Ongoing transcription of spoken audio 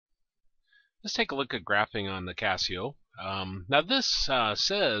Let's take a look at graphing on the Casio. Now this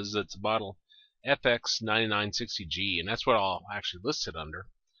says it's a model fx-9860G, and that's what I'll actually list it under.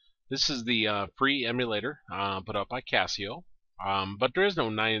 This is the free emulator put out by Casio, but there is no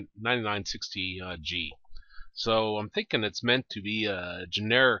 9860G. So I'm thinking it's meant to be a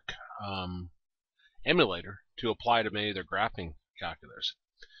generic emulator to apply to many of their graphing calculators.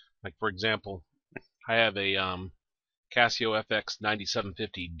 Like for example, I have a Casio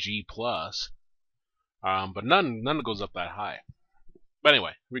fx-9750G Plus, but none that goes up that high. But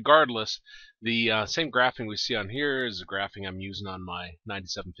anyway, regardless, the same graphing we see on here is the graphing I'm using on my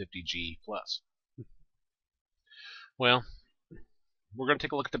 9750G Plus. Well, we're going to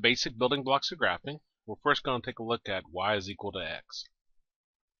take a look at the basic building blocks of graphing. We're first going to take a look at y is equal to x.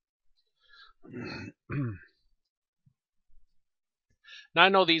 Now I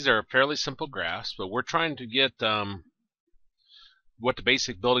know these are fairly simple graphs, but we're trying to get what the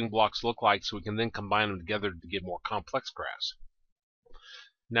basic building blocks look like so we can then combine them together to get more complex graphs.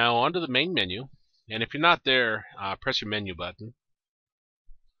 Now onto the main menu, and if you're not there, press your menu button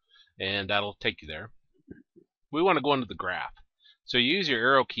and that'll take you there. We want to go into the graph. So you use your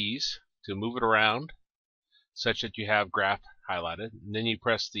arrow keys to move it around such that you have graph highlighted, and then you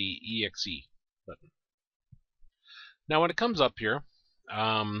press the exe button. Now when it comes up here,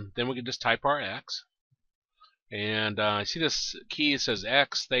 then we can just type our x. And I see this key says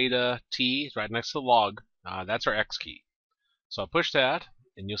x, theta, t, it's right next to the log. That's our x key. So I'll push that,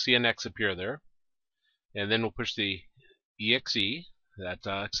 and you'll see an x appear there. And then we'll push the exe, that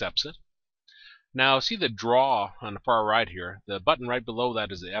accepts it. Now see the draw on the far right here, the button right below that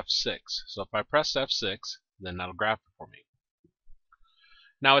is the F6. So if I press F6, then that'll graph it for me.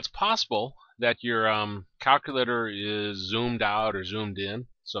 Now it's possible that your calculator is zoomed out or zoomed in,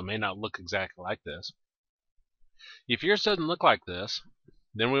 so it may not look exactly like this. If yours doesn't look like this,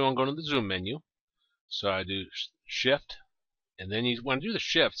 then we want to go to the zoom menu. So I do shift, and then you want to do the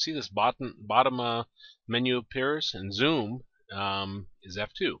shift. See this bottom menu appears, and zoom is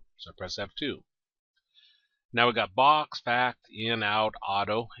F2. So I press F2. Now we got box, fact, in, out,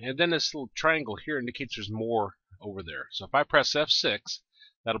 auto, and then this little triangle here indicates there's more over there. So if I press F6,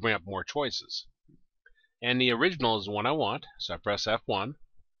 that'll bring up more choices. And the original is the one I want, so I press F1.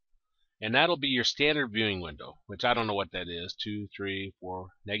 And that'll be your standard viewing window, which I don't know what that is. 2, 3, 4,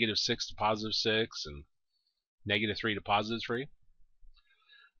 -6 to +6, and -3 to +3.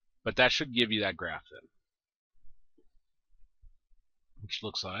 But that should give you that graph then, which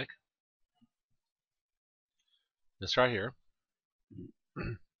looks like this right here.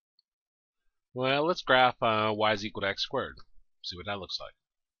 Well, let's graph y is equal to x squared. See what that looks like.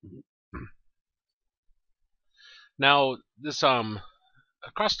 Now this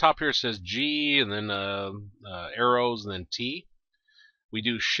across the top here it says G, and then arrows, and then T. We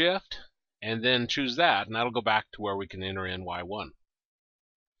do shift and then choose that, and that'll go back to where we can enter in y1.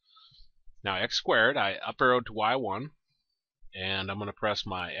 Now x squared, I up arrow to y1, and I'm going to press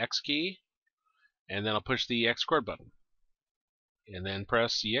my x key, and then I'll push the x squared button, and then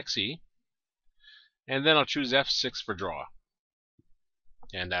press exe, and then I'll choose F6 for draw,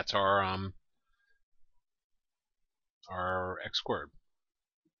 and that's our x squared.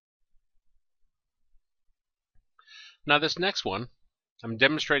 Now this next one, I'm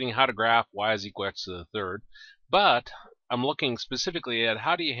demonstrating how to graph y is equal to x to the third, but I'm looking specifically at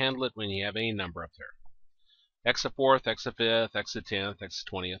how do you handle it when you have any number up there. X to the fourth, x to the fifth, x to the 10th, x to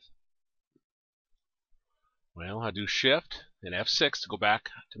the 20th. Well, I do shift and F6 to go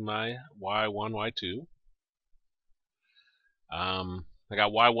back to my y1, y2. I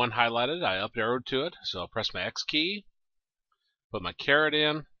got y1 highlighted, I up arrowed to it, so I'll press my x key, put my caret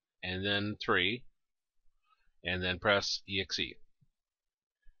in, and then 3, and then press exe.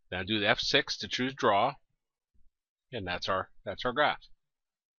 Then I do the F6 to choose draw, and that's our graph.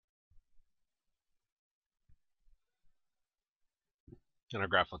 And our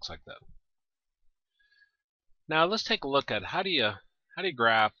graph looks like that. Now let's take a look at how do you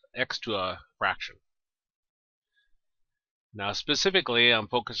graph x to a fraction. Now specifically I'm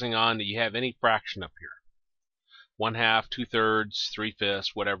focusing on do you have any fraction up here. 1/2, 2/3,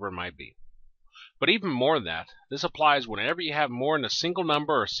 3/5, whatever it might be. But even more than that, this applies whenever you have more than a single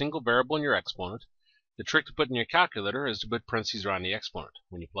number or a single variable in your exponent. The trick to put in your calculator is to put parentheses around the exponent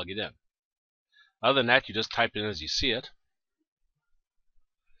when you plug it in. Other than that, you just type it in as you see it.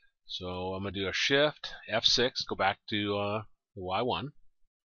 So I'm going to do a shift, F6, go back to the y1,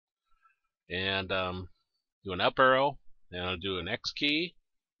 and do an up arrow, and I'll do an x key,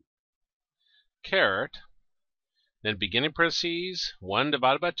 caret, then beginning parentheses, 1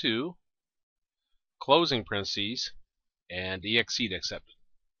 divided by 2, closing parentheses, and exe to accept it.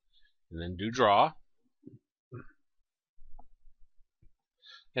 and then do draw,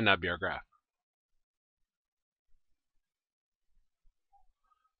 and that'd be our graph.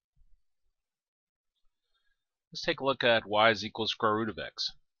 Let's take a look at y is equal to square root of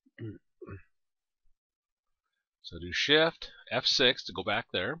x. So do Shift F6 to go back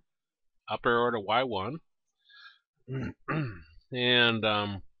there, up arrow to y1,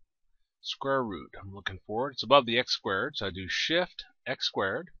 and square root. I'm looking for it. It's above the x squared, so I do Shift x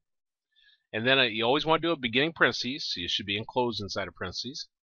squared, and then you always want to do a beginning parentheses, so you should be enclosed inside of parentheses,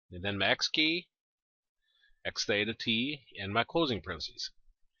 and then my x key, x theta t, and my closing parentheses.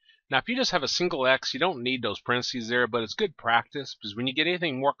 Now, if you just have a single x, you don't need those parentheses there, but it's good practice because when you get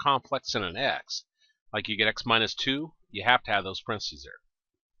anything more complex than an x, like you get x minus 2, you have to have those parentheses there.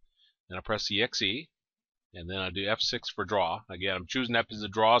 Then I press the exe, and then I do F6 for draw. Again, I'm choosing that because the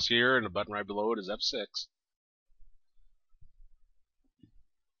draws here, and the button right below it is F6.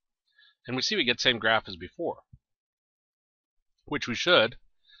 And we see we get the same graph as before, which we should.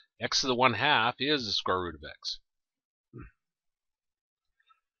 X to the 1/2 is the square root of x.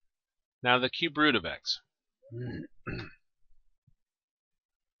 Now the cube root of x. Grab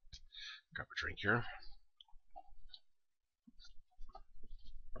a drink here.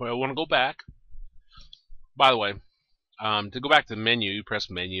 Well, I want to go back. By the way, to go back to the menu, you press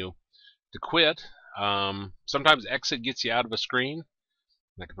menu. To quit, sometimes exit gets you out of a screen.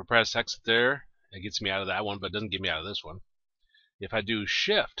 Like if I press exit there, it gets me out of that one, but it doesn't get me out of this one. If I do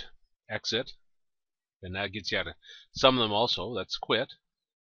Shift exit, then that gets you out of some of them also. That's quit.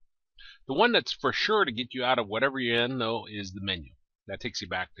 The one that's for sure to get you out of whatever you're in, though, is the menu. That takes you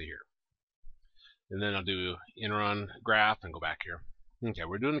back to here. And then I'll do enter on graph and go back here. Okay,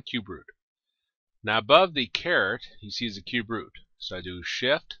 we're doing the cube root. Now above the caret, you see is the cube root. So I do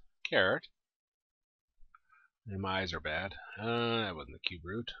Shift caret. And my eyes are bad. That wasn't the cube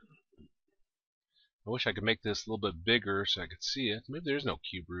root. I wish I could make this a little bit bigger so I could see it. Maybe there's no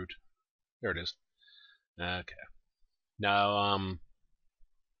cube root. There it is. Okay. Now,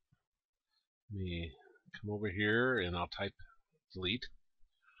 let me come over here and I'll type delete.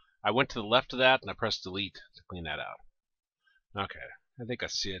 I went to the left of that and I pressed delete to clean that out. Okay, I think I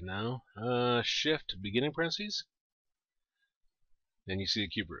see it now. Shift beginning parentheses. Then you see the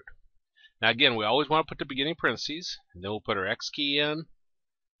cube root. Now again, we always want to put the beginning parentheses, and then we'll put our x key in,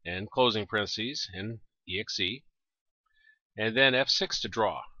 and closing parentheses, and exe, and then F6 to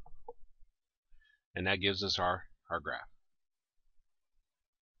draw. And that gives us our graph.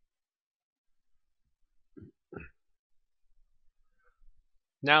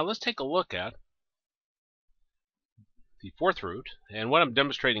 Now let's take a look at the fourth root, and what I'm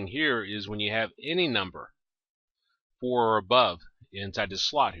demonstrating here is when you have any number 4 or above inside this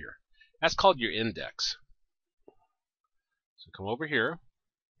slot here. That's called your index. So come over here,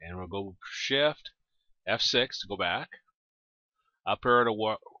 and we'll go Shift F6 to go back, up arrow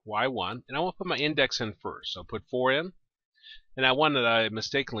to Y1, and I want to put my index in first. So I'll put 4 in, and that one that I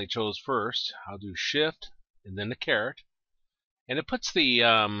mistakenly chose first, I'll do Shift and then the caret, and it puts the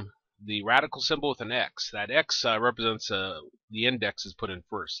radical symbol with an X. That X represents the index is put in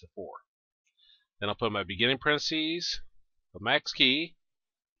first, the 4. Then I'll put my beginning parentheses, put my X key,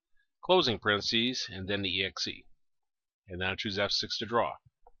 closing parentheses, and then the exe. And then I'll choose F6 to draw.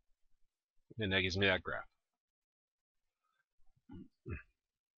 And that gives me that graph. Like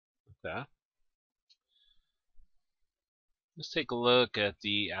that. Let's take a look at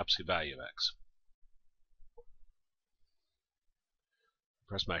the absolute value of x.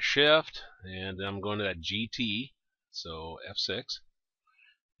 Press my Shift, and then I'm going to that GT, so F6,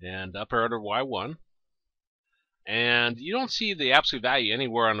 and up arrow to Y1. And you don't see the absolute value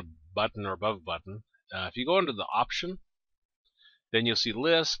anywhere on the button or above button. If you go into the option, then you'll see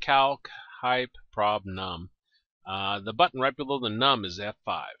list, calc, hype, prob, num. The button right below the num is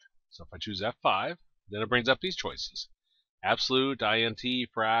F5. So if I choose F5, then it brings up these choices. Absolute, int,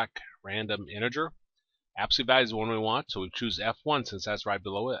 frac, random, integer. Absolute value is the one we want, so we choose F1 since that's right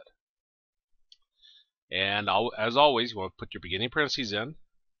below it. And as always, you want to put your beginning parentheses in,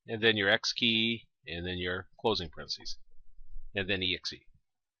 and then your X key, and then your closing parentheses, and then exe.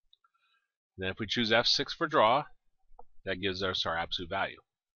 And then if we choose F6 for draw, that gives us our absolute value.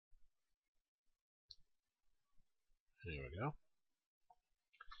 There we go.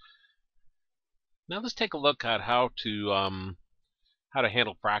 Now let's take a look at how to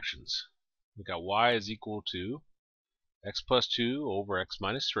handle fractions. We've got y is equal to x plus 2 over x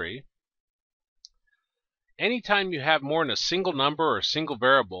minus 3. Anytime you have more than a single number or a single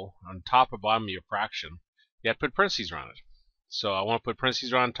variable on top or bottom of your fraction, you have to put parentheses around it. So I want to put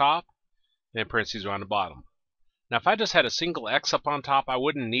parentheses around top and parentheses around the bottom. Now if I just had a single x up on top, I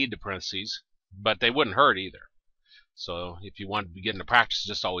wouldn't need the parentheses, but they wouldn't hurt either. So if you wanted to get into practice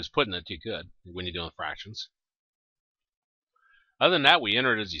just always putting it, you could when you're doing fractions. Other than that, we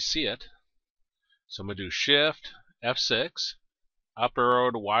enter it as you see it. So I'm going to do Shift F6, up arrow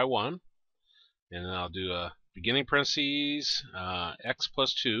to Y1, and then I'll do a beginning parentheses, x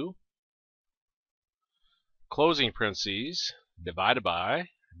plus 2, closing parentheses, divided by,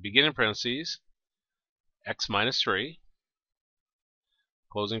 beginning parentheses, x minus 3,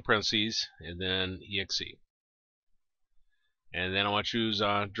 closing parentheses, and then exe. And then I want to choose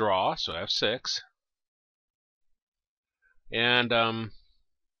draw, so F6. And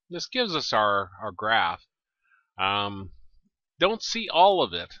this gives us our graph. Don't see all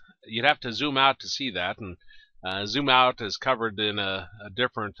of it. You'd have to zoom out to see that, and zoom out is covered in a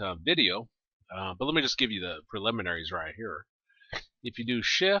different video. But let me just give you the preliminaries right here. If you do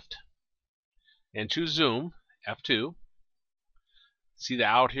Shift and choose Zoom, F2, see the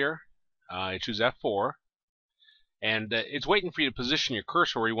out here? You choose F4, and it's waiting for you to position your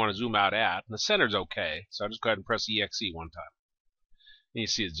cursor where you want to zoom out at, and the center's okay, so I'll just go ahead and press EXE one time. And you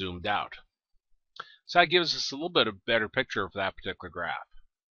see it zoomed out. So that gives us a little bit of better picture for that particular graph.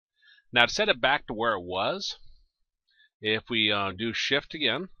 Now to set it back to where it was, if we do Shift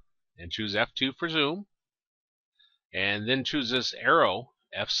again and choose F2 for zoom, and then choose this arrow,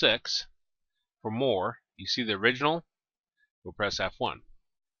 F6, for more, you see the original, we'll press F1.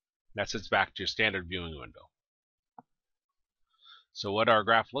 That sets back to your standard viewing window. So what our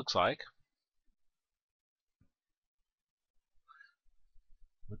graph looks like,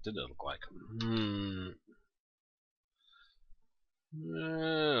 what did it look like?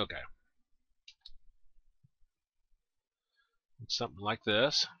 Okay. It's something like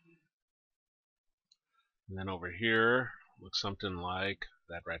this. And then over here, looks something like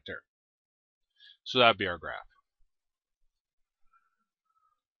that right there. So that would be our graph.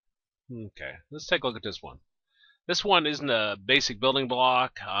 Okay, let's take a look at this one. This one isn't a basic building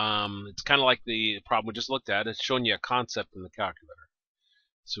block. It's kind of like the problem we just looked at. It's showing you a concept in the calculator.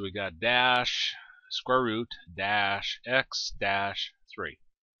 So we got dash, square root, dash, x, dash, 3.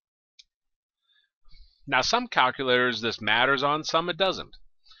 Now some calculators this matters on, some it doesn't.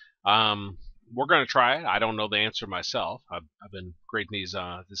 We're going to try it. I don't know the answer myself. I've been grading these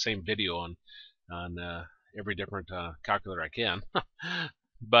the same video on every different calculator I can.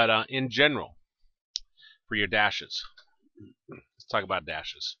 But in general, for your dashes, let's talk about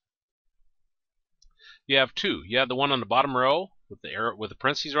dashes. You have two. You have the one on the bottom row with the arrow with the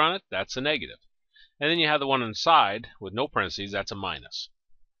parentheses on it. That's a negative. And then you have the one on the side with no parentheses. That's a minus.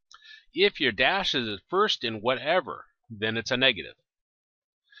 If your dash is first in whatever, then it's a negative.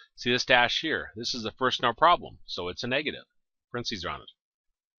 See this dash here? This is the first in our problem, so it's a negative. Parentheses are on it.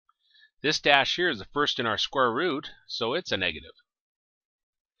 This dash here is the first in our square root, so it's a negative.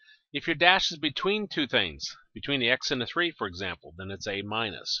 If your dash is between two things, between the x and the 3, for example, then it's a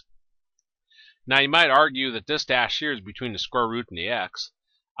minus. Now you might argue that this dash here is between the square root and the x,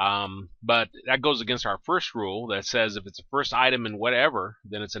 but that goes against our first rule that says if it's the first item in whatever,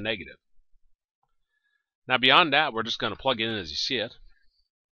 then it's a negative. Now beyond that, we're just going to plug it in as you see it.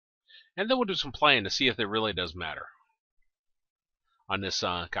 And then we'll do some playing to see if it really does matter on this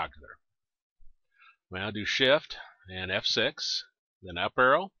calculator. Well, I'll do Shift and F6, then up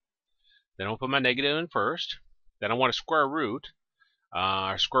arrow. Then I'll put my negative in first. Then I want a square root.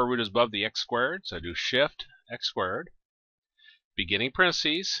 Our square root is above the x squared, so I do Shift x squared. Beginning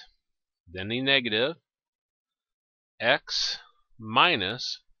parentheses, then the negative, x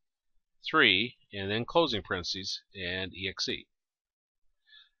minus 3, and then closing parentheses, and exe.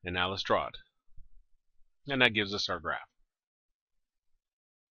 And now let's draw it. And that gives us our graph.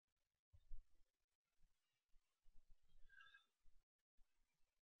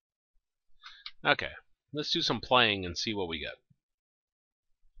 Okay, let's do some playing and see what we get.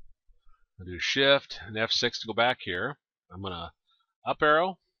 I'll do Shift and F6 to go back here. I'm going to up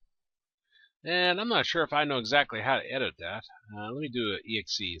arrow. And I'm not sure if I know exactly how to edit that. Let me do an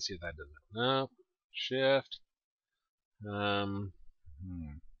exe and see if that does it. No. Shift.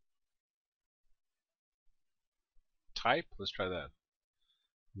 Type. Let's try that.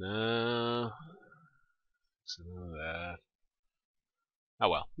 No. So that. Oh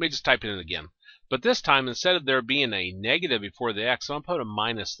well. Let me just type it in again. But this time, instead of there being a negative before the x, I'm going to put a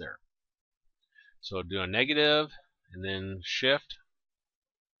minus there. So I'll do a negative, and then Shift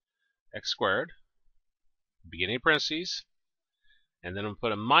x squared, beginning parentheses, and then I'm going to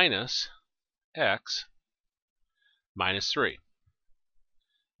put a minus x minus 3,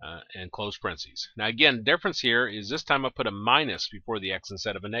 and close parentheses. Now again, the difference here is this time I put a minus before the x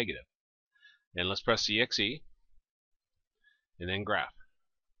instead of a negative. And let's press the exe, and then graph.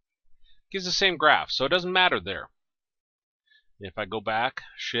 Gives the same graph, so it doesn't matter there. If I go back,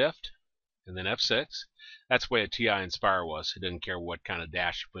 Shift, and then F6, that's the way a TI Inspire was. It didn't care what kind of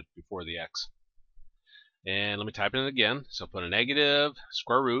dash you put before the X. And let me type it in again. So put a negative,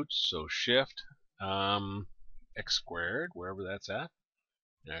 square root, so Shift, X squared, wherever that's at.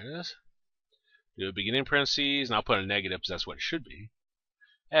 There it is. Do a beginning parentheses, and I'll put a negative because that's what it should be.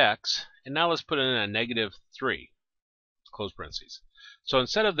 X, and now let's put in a negative 3, close parentheses. So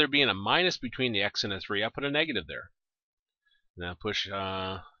instead of there being a minus between the X and the 3, I put a negative there. Now push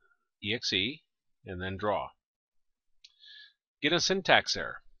exe, and then draw. Get a syntax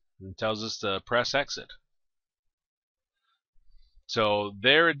error. It tells us to press exit. So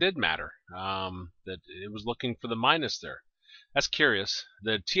there it did matter, that it was looking for the minus there. That's curious.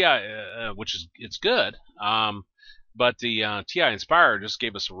 The TI, which is it's good, but the TI Inspire just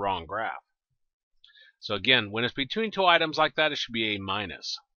gave us a wrong graph. So again, when it's between two items like that, it should be a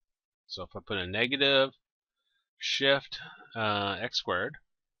minus. So if I put a negative, Shift, X squared,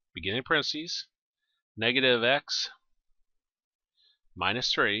 beginning parentheses, negative X,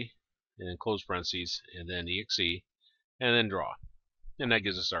 minus 3, and then close parentheses, and then exe, and then draw. And that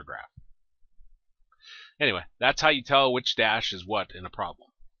gives us our graph. Anyway, that's how you tell which dash is what in a problem.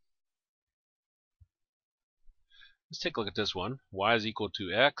 Let's take a look at this one. Y is equal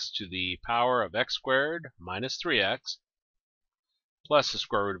to x to the power of x squared minus 3x plus the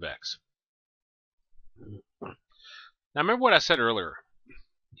square root of x. Now remember what I said earlier.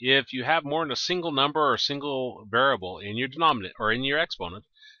 If you have more than a single number or a single variable in your denominator or in your exponent,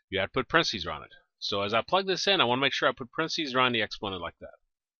 you have to put parentheses around it. So as I plug this in, I want to make sure I put parentheses around the exponent like that.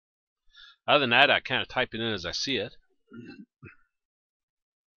 Other than that, I kind of type it in as I see it.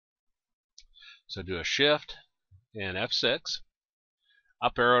 So do a Shift and F6,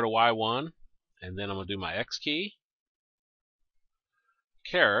 up arrow to Y1, and then I'm going to do my X key,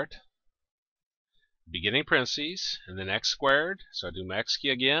 caret, beginning parentheses, and then X squared. So I do my X key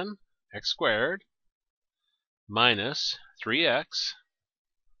again, X squared, minus 3x,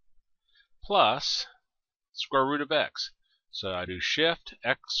 plus square root of x. So I do Shift,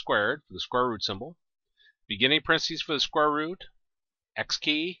 X squared for the square root symbol, beginning parentheses for the square root, X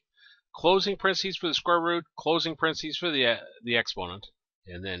key, closing parentheses for the square root, closing parentheses for the exponent,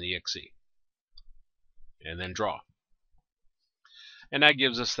 and then exe. And then draw. And that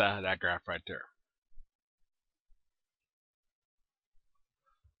gives us that graph right there.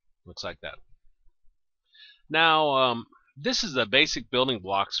 Looks like that. Now, this is the basic building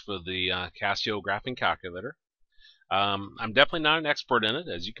blocks for the Casio graphing calculator. I'm definitely not an expert in it,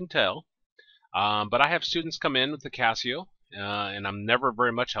 as you can tell, but I have students come in with the Casio, and I'm never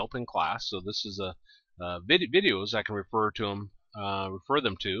very much help in class. So this is videos I can refer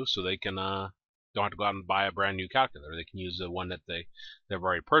them to, so they can don't have to go out and buy a brand new calculator. They can use the one that they've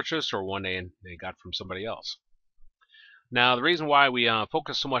already purchased or one they got from somebody else. Now, the reason why we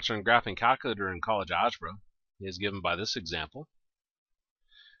focus so much on graphing calculator in college algebra is given by this example.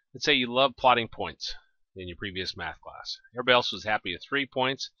 Let's say you love plotting points in your previous math class. Everybody else was happy with 3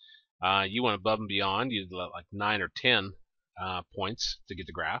 points. You went above and beyond. You did like 9 or 10 points to get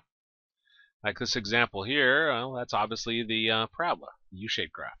the graph. Like this example here, well, that's obviously the parabola,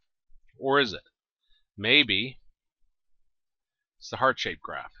 U-shaped graph. Or is it? Maybe it's the heart-shaped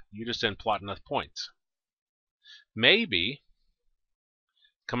graph. You just didn't plot enough points. Maybe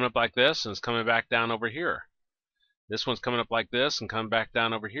coming up like this and it's coming back down over here. This one's coming up like this and coming back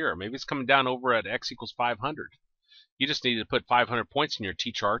down over here. Maybe it's coming down over at x equals 500. You just needed to put 500 points in your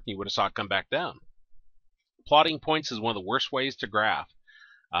t-chart and you would have saw it come back down. Plotting points is one of the worst ways to graph,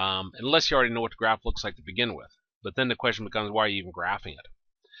 unless you already know what the graph looks like to begin with. But then the question becomes, why are you even graphing it?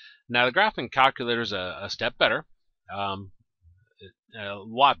 Now, the graphing calculator is a step better, a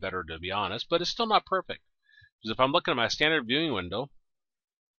lot better to be honest, but it's still not perfect. Because if I'm looking at my standard viewing window,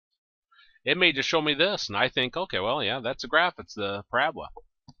 it may just show me this, and I think, okay, well, yeah, that's a graph. It's the parabola.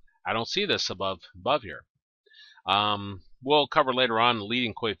 I don't see this above here. We'll cover later on the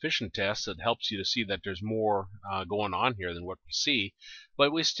leading coefficient test that helps you to see that there's more going on here than what we see,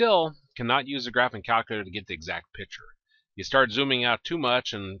 but we still cannot use the graphing calculator to get the exact picture. You start zooming out too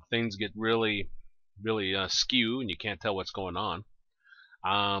much, and things get really skew, and you can't tell what's going on.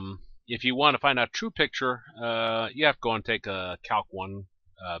 If you want to find out true picture, you have to go and take a Calc 1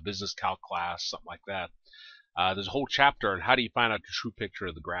 business calc class, something like that. There's a whole chapter on how do you find out the true picture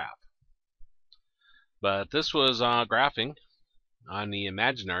of the graph. But this was graphing on the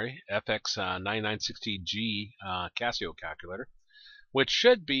imaginary fx-9860G Casio calculator, which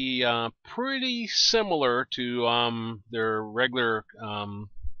should be pretty similar to their regular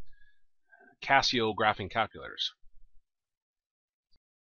Casio graphing calculators.